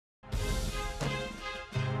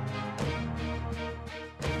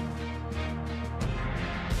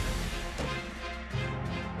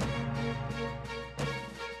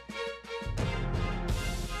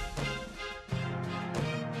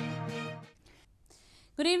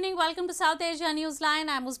Good evening, welcome to South Asia Newsline.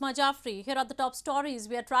 I'm Uzma Jaffrey. Here are the top stories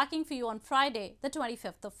we are tracking for you on Friday, the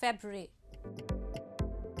 25th of February.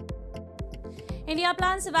 India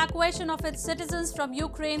plans evacuation of its citizens from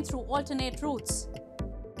Ukraine through alternate routes.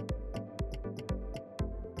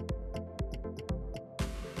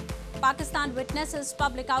 Pakistan witnesses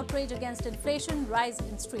public outrage against inflation, rise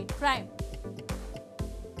in street crime.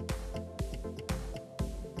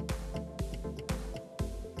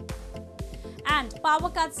 And power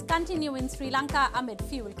cuts continue in Sri Lanka amid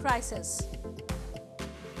fuel crisis.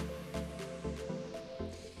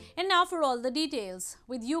 And now for all the details.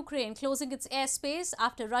 With Ukraine closing its airspace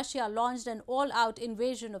after Russia launched an all-out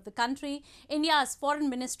invasion of the country, India's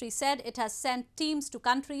foreign ministry said it has sent teams to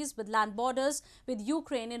countries with land borders with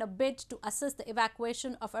Ukraine in a bid to assist the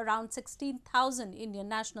evacuation of around 16,000 Indian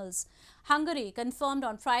nationals. Hungary confirmed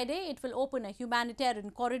on Friday it will open a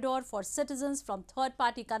humanitarian corridor for citizens from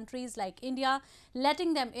third-party countries like India,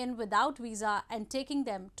 letting them in without visa and taking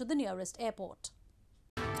them to the nearest airport.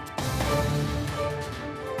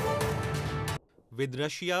 With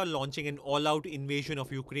Russia launching an all-out invasion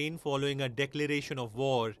of Ukraine following a declaration of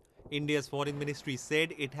war, India's foreign ministry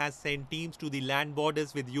said it has sent teams to the land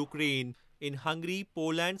borders with Ukraine in Hungary,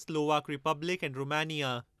 Poland, Slovak Republic and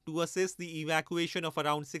Romania to assist the evacuation of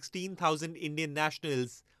around 16,000 Indian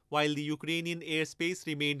nationals while the Ukrainian airspace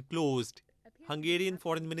remained closed. Hungarian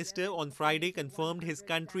Foreign Minister on Friday confirmed his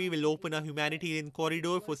country will open a humanitarian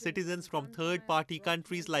corridor for citizens from third-party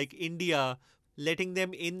countries like India, letting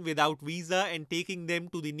them in without visa and taking them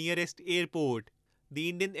to the nearest airport. The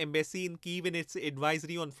Indian embassy in Kyiv in its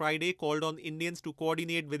advisory on Friday called on Indians to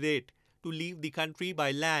coordinate with it to leave the country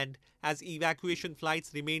by land as evacuation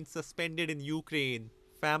flights remained suspended in Ukraine.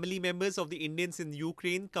 Family members of the Indians in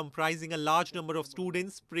Ukraine, comprising a large number of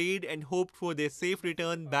students, prayed and hoped for their safe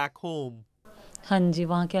return back home. हाँ जी,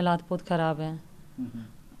 वहाँ के हालात बहुत ख़राब हैं।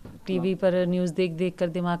 TV पर news देख कर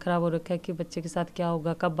दिमाग ख़राब हो रखा है कि बच्चे के साथ क्या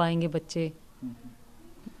होगा, कब आएंगे बच्चे,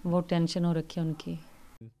 बहुत टेंशन हो रखी है उनकी।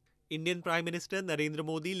 Indian Prime Minister Narendra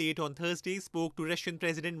Modi late on Thursday spoke to Russian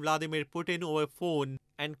President Vladimir Putin over phone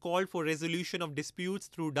and called for resolution of disputes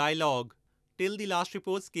through dialogue. Till the last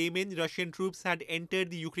reports came in, Russian troops had entered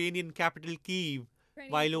the Ukrainian capital Kyiv,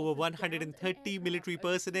 while over 130 military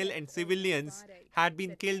personnel and civilians had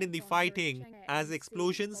been killed in the fighting as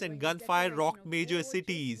explosions and gunfire rocked major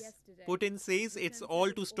cities. Putin says it's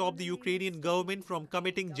all to stop the Ukrainian government from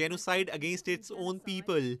committing genocide against its own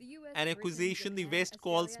people, an accusation the West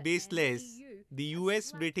calls baseless. The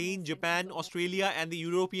US, Britain, Japan, Australia and the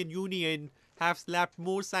European Union have slapped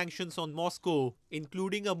more sanctions on Moscow,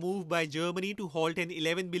 including a move by Germany to halt an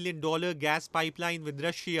 $11 billion gas pipeline with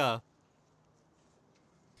Russia.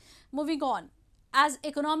 Moving on. As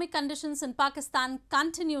economic conditions in Pakistan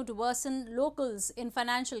continue to worsen, locals in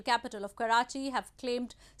financial capital of Karachi have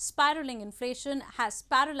claimed spiraling inflation has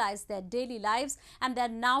paralyzed their daily lives and they're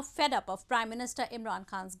now fed up of Prime Minister Imran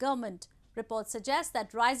Khan's government. Reports suggest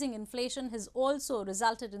that rising inflation has also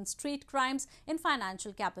resulted in street crimes in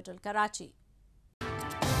financial capital Karachi.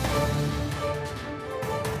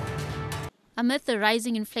 Amid the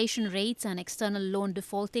rising inflation rates and external loan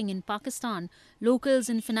defaulting in Pakistan, locals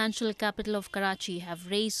in financial capital of Karachi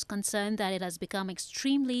have raised concern that it has become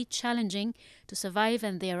extremely challenging to survive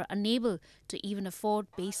and they are unable to even afford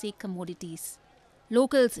basic commodities.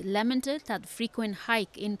 Locals lamented that the frequent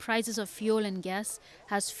hike in prices of fuel and gas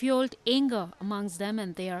has fueled anger amongst them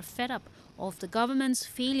and they are fed up of the government's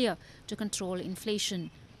failure to control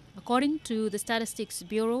inflation. According to the Statistics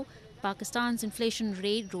Bureau, Pakistan's inflation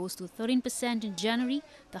rate rose to 13% in January,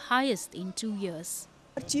 the highest in 2 years.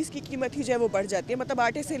 हर चीज़ की कीमत ही जो है वो बढ़ जाती है, मतलब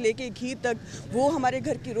आटे से लेके घी तक वो हमारे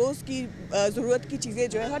घर की रोज़ की ज़रूरत की चीज़ें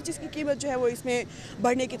जो है हर चीज़ की कीमत जो है वो इसमें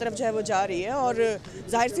बढ़ने की तरफ जो है वो जा रही है और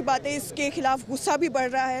जाहिर सी बात है इसके खिलाफ गुस्सा भी बढ़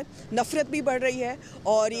रहा है, नफ़रत भी बढ़ रही है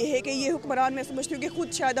और ये है कि ये हुक्मरान मैं समझती हूँ कि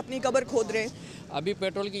खुद शायद अपनी कब्र खोद रहे हैं। अभी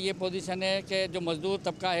पेट्रोल की ये पोजीशन है कि जो मजदूर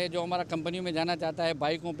तबका है जो हमारा कंपनियों में जाना चाहता है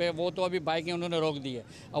बाइकों पे वो तो अभी बाइकें उन्होंने रोक दी है।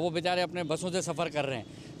 अब वो बेचारे अपने बसों से सफ़र कर रहे हैं,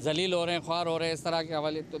 जलील हो रहे हैं, ख्वार हो रहे हैं, इस तरह के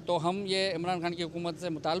हवाले तो हम ये इमरान खान की हुकूमत से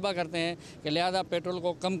मुतालबा करते हैं कि लिहाजा पेट्रोल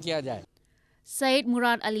को कम किया जाए। Syed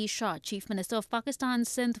Murad Ali Shah, Chief Minister of Pakistan's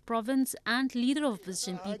Sindh province and leader of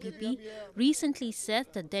opposition PPP, recently said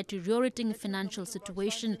the deteriorating financial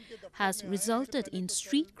situation has resulted in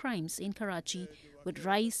street crimes in Karachi with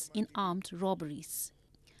rise in armed robberies.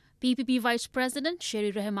 PPP Vice President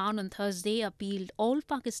Sherry Rahman on Thursday appealed all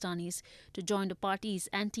Pakistanis to join the party's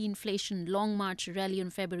anti-inflation Long March rally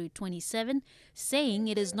on February 27, saying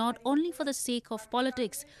it is not only for the sake of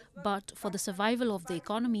politics but for the survival of the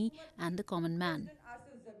economy and the common man.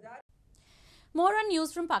 More on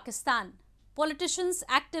news from Pakistan. Politicians,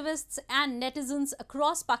 activists and netizens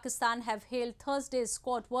across Pakistan have hailed Thursday's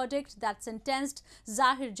court verdict that sentenced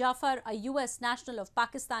Zahir Jaffer, a US national of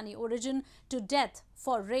Pakistani origin, to death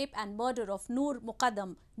for rape and murder of Noor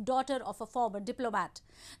Mukadam, daughter of a former diplomat.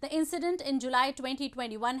 The incident in July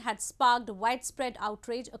 2021 had sparked widespread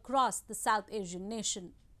outrage across the South Asian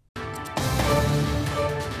nation.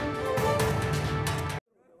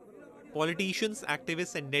 Politicians,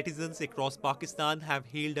 activists and netizens across Pakistan have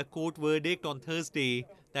hailed a court verdict on Thursday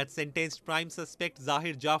that sentenced prime suspect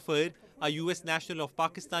Zahir Jaffer, a US national of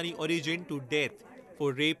Pakistani origin, to death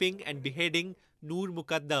for raping and beheading Noor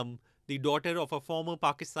Mukadam, the daughter of a former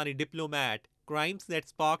Pakistani diplomat, crimes that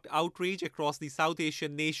sparked outrage across the South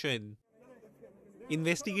Asian nation.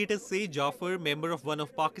 Investigators say Jaffer, member of one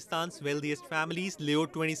of Pakistan's wealthiest families,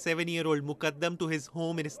 lured 27-year-old Mukadam to his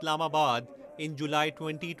home in Islamabad in July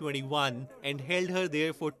 2021 and held her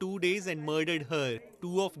there for 2 days and murdered her.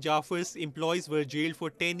 Two of Jaffer's employees were jailed for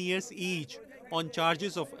 10 years each on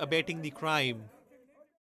charges of abetting the crime.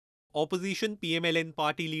 Opposition PMLN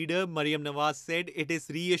party leader Maryam Nawaz said it is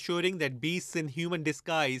reassuring that beasts in human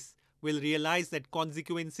disguise will realize that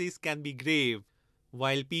consequences can be grave,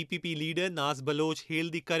 while PPP leader Naz Baloch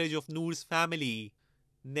hailed the courage of Noor's family.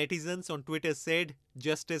 Netizens on Twitter said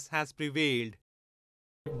justice has prevailed.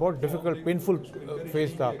 बहुत difficult painful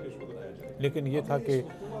phase था, लेकिन ये था कि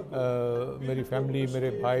मेरी family, मेरे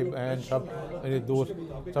भाई बहन, सब मेरे दोस्त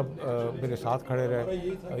सब मेरे साथ खड़े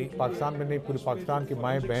रहे। पाकिस्तान में नहीं, पूरे पाकिस्तान की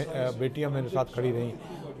माएँ बेटियाँ मेरे साथ खड़ी रहीं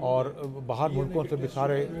और बाहर मुल्कों से भी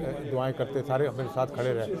सारे दुआएं करते, सारे मेरे साथ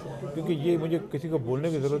खड़े रहे, क्योंकि ये मुझे किसी को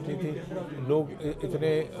बोलने की ज़रूरत नहीं थी। लोग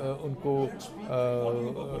इतने उनको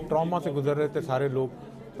ट्रॉमा से गुजर रहे थे सारे लोग,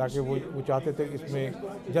 ताकि वो चाहते थे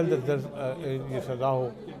इसमें जल्द अज जल्द ये सज़ा हो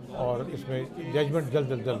और इसमें जजमेंट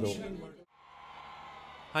जल्द अज जल्द हो।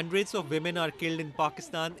 Hundreds of women are killed in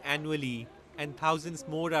Pakistan annually and thousands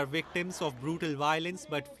more are victims of brutal violence,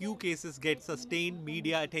 but few cases get sustained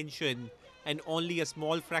media attention and only a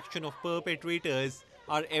small fraction of perpetrators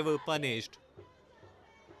are ever punished.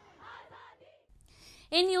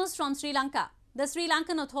 In news from Sri Lanka, the Sri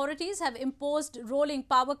Lankan authorities have imposed rolling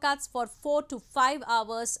power cuts for 4 to 5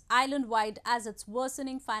 hours island-wide as its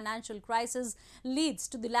worsening financial crisis leads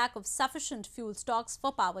to the lack of sufficient fuel stocks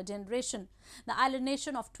for power generation. The island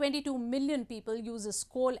nation of 22 million people uses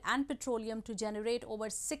coal and petroleum to generate over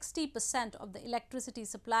 60% of the electricity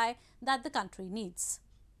supply that the country needs.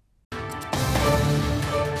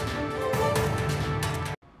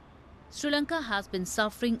 Sri Lanka has been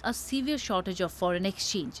suffering a severe shortage of foreign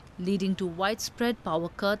exchange, leading to widespread power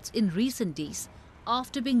cuts in recent days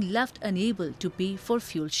after being left unable to pay for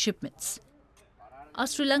fuel shipments. A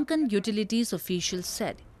Sri Lankan utilities official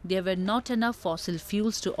said there were not enough fossil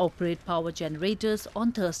fuels to operate power generators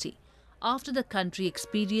on Thursday after the country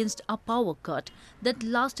experienced a power cut that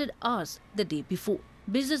lasted hours the day before.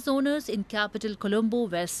 Business owners in capital Colombo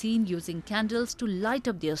were seen using candles to light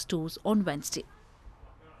up their stores on Wednesday.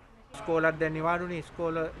 ස්කෝලත් දැන් නිවාඩුනේ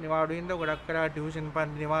ස්කෝල නිවාඩු හින්දා ගොඩක් කරා tuition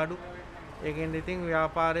පන්ති නිවාඩු ඒකෙන් ඉතින්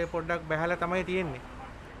ව්‍යාපාරයේ පොඩ්ඩක් බහැලා තමයි තියෙන්නේ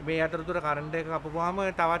මේ අතරතුර කරන්ට් එක කපපුවාම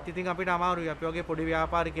තවත් ඉතින් අපිට අමාරුයි අපි වගේ පොඩි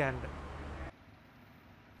ව්‍යාපාරිකයන්ට.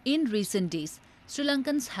 In recent days, Sri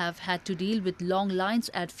Lankans have had to deal with long lines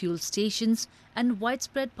at fuel stations and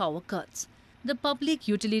widespread power cuts. The Public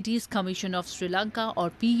Utilities Commission of Sri Lanka,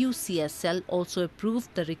 or PUCSL, also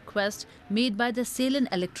approved the request made by the Ceylon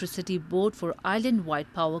Electricity Board for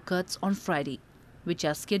island-wide power cuts on Friday, which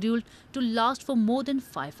are scheduled to last for more than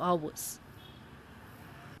 5 hours.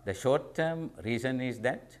 The short-term reason is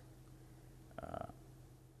that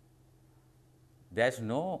there's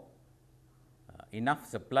no enough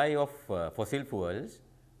supply of fossil fuels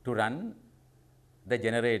to run the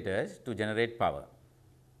generators to generate power.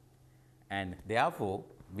 And therefore,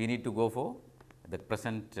 we need to go for the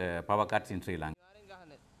present power cuts in Sri Lanka.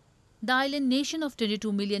 The island nation of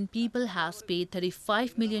 22 million people has paid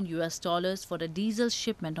 $35 million for a diesel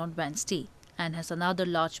shipment on Wednesday and has another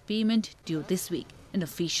large payment due this week, an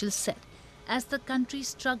official said, as the country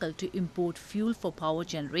struggled to import fuel for power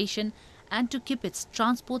generation and to keep its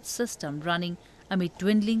transport system running amid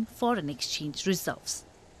dwindling foreign exchange reserves.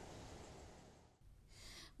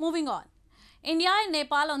 Moving on. India and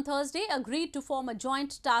Nepal on Thursday agreed to form a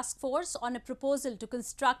joint task force on a proposal to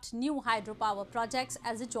construct new hydropower projects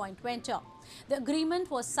as a joint venture. The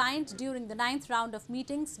agreement was signed during the 9th round of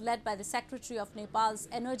meetings led by the Secretary of Nepal's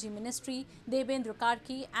Energy Ministry, Debendra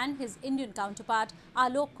Karki, and his Indian counterpart,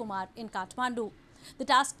 Alok Kumar, in Kathmandu. The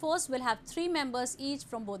task force will have 3 members each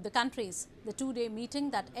from both the countries. The 2-day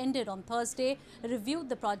meeting that ended on Thursday reviewed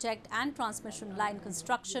the project and transmission line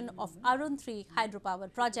construction of Arun-III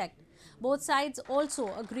hydropower project. Both sides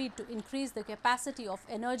also agreed to increase the capacity of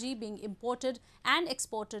energy being imported and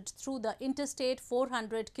exported through the interstate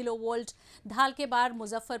 400 kilovolt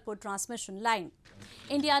Dhalkebar-Muzaffarpur transmission line.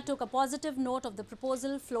 India took a positive note of the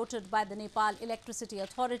proposal floated by the Nepal Electricity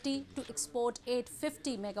Authority to export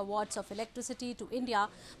 850 megawatts of electricity to India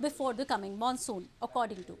before the coming monsoon,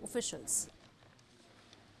 according to officials.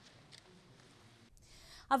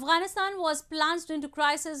 Afghanistan was plunged into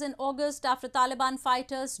crisis in August after Taliban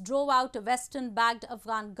fighters drove out a Western-backed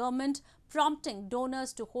Afghan government, prompting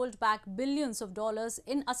donors to hold back billions of dollars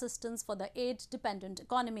in assistance for the aid-dependent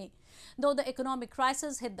economy. Though the economic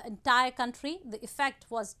crisis hit the entire country, the effect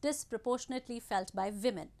was disproportionately felt by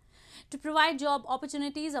women. To provide job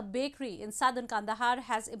opportunities, a bakery in southern Kandahar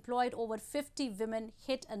has employed over 50 women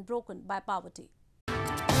hit and broken by poverty.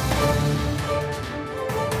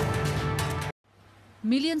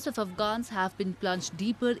 Millions of Afghans have been plunged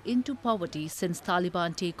deeper into poverty since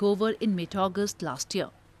Taliban takeover in mid-August last year,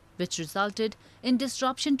 which resulted in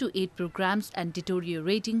disruption to aid programs and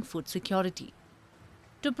deteriorating food security.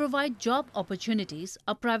 To provide job opportunities,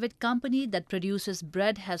 a private company that produces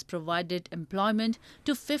bread has provided employment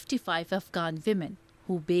to 55 Afghan women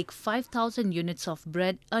who bake 5,000 units of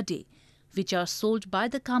bread a day, which are sold by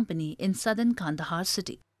the company in southern Kandahar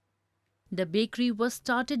city. The bakery was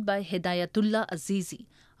started by Hidayatullah Azizi,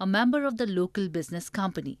 a member of the local business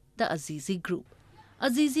company, the Azizi Group.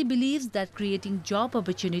 Azizi believes that creating job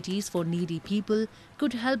opportunities for needy people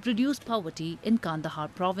could help reduce poverty in Kandahar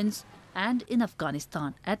province and in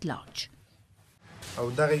Afghanistan at large.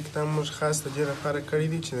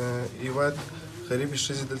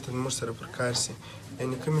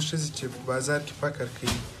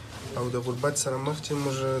 او د غربت سره مخ چې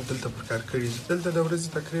موږ دلته پر کار کړی دلته د ورځې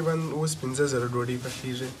تقریبا 15,000 ډوډۍ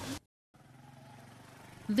پخیږي.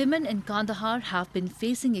 Women in Kandahar have been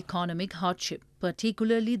facing economic hardship,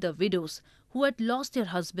 particularly the widows who had lost their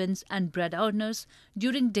husbands and bread earners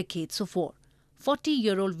during decades of war.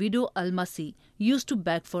 40-year-old widow Almasi used to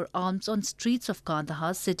beg for alms on streets of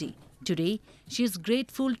Kandahar city. Today, she is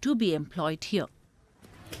grateful to be employed here.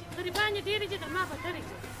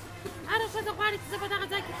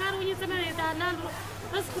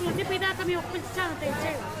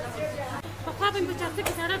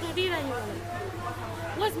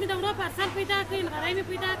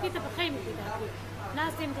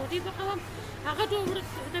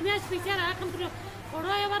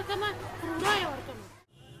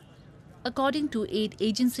 According to aid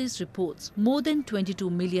agencies' reports, more than 22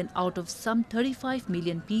 million out of some 35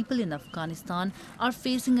 million people in Afghanistan are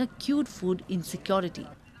facing acute food insecurity.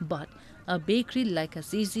 But a bakery like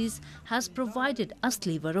Azizi's has provided a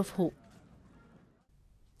sliver of hope.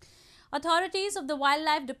 Authorities of the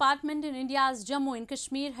Wildlife Department in India's Jammu and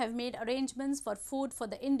Kashmir have made arrangements for food for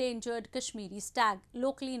the endangered Kashmiri stag,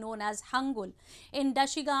 locally known as hangul, in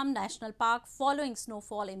Dachigam National Park following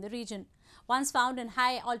snowfall in the region. Once found in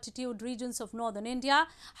high-altitude regions of northern India,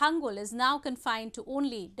 hangul is now confined to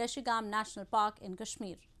only Dachigam National Park in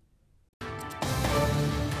Kashmir.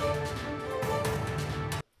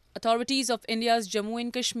 Authorities of India's Jammu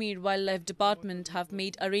and Kashmir Wildlife Department have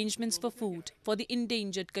made arrangements for food for the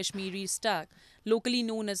endangered Kashmiri stag, locally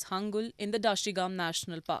known as hangul, in the Dachigam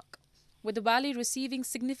National Park. With the valley receiving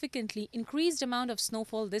significantly increased amount of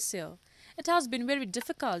snowfall this year, it has been very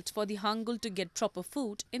difficult for the hangul to get proper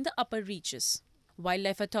food in the upper reaches.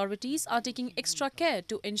 Wildlife authorities are taking extra care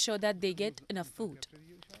to ensure that they get enough food.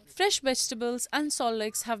 Fresh vegetables and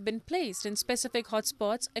solids have been placed in specific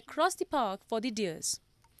hotspots across the park for the deers.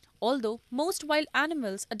 Although most wild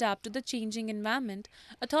animals adapt to the changing environment,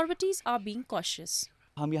 authorities are being cautious.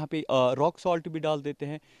 हम यहाँ पे rock salt भी डाल देते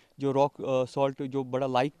हैं, जो rock salt जो बड़ा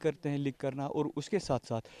लाइक करते हैं लिक करना, और उसके साथ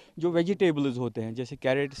साथ जो वेजिटेबल्स होते हैं जैसे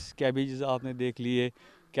कैरेट्स, कैबेज आपने देख लिए,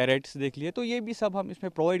 कैरेट्स देख लिए, तो ये भी सब हम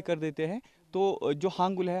इसमें प्रोवाइड कर देते हैं. तो जो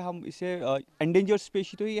हांगुल है हम इसे एंडेंजर्ड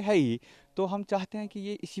स्पीशीज तो ये है ही, तो हम चाहते हैं कि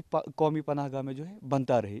ये इसी कौमी पनाहगाह में जो है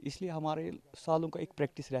बनता रहे, इसलिए हमारे सालों का एक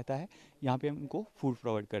प्रैक्टिस रहता है, यहाँ पे हम इनको फूड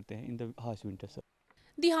प्रोवाइड करते हैं in the harsh winter.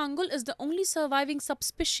 The hangul is the only surviving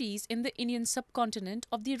subspecies in the Indian subcontinent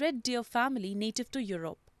of the red deer family native to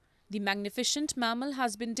Europe. The magnificent mammal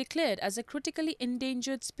has been declared as a critically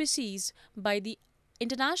endangered species by the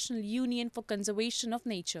International Union for Conservation of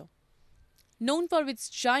Nature. Known for its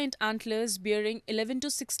giant antlers bearing 11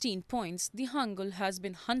 to 16 points, the hangul has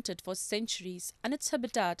been hunted for centuries and its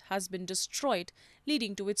habitat has been destroyed,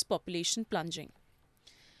 leading to its population plunging.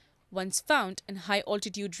 Once found in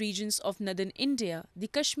high-altitude regions of northern India, the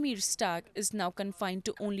Kashmir stag is now confined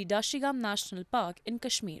to only Dachigam National Park in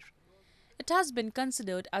Kashmir. It has been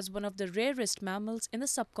considered as one of the rarest mammals in the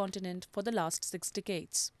subcontinent for the last 6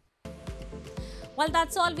 decades. Well,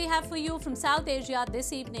 that's all we have for you from South Asia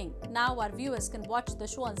this evening. Now our viewers can watch the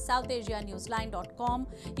show on southasianewsline.com.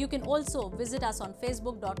 You can also visit us on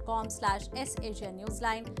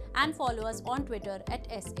facebook.com/SAsiaNewsline and follow us on Twitter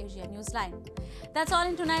 @SAsiaNewsline. That's all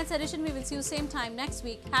in tonight's edition. We will see you same time next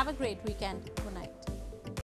week. Have a great weekend. Good night.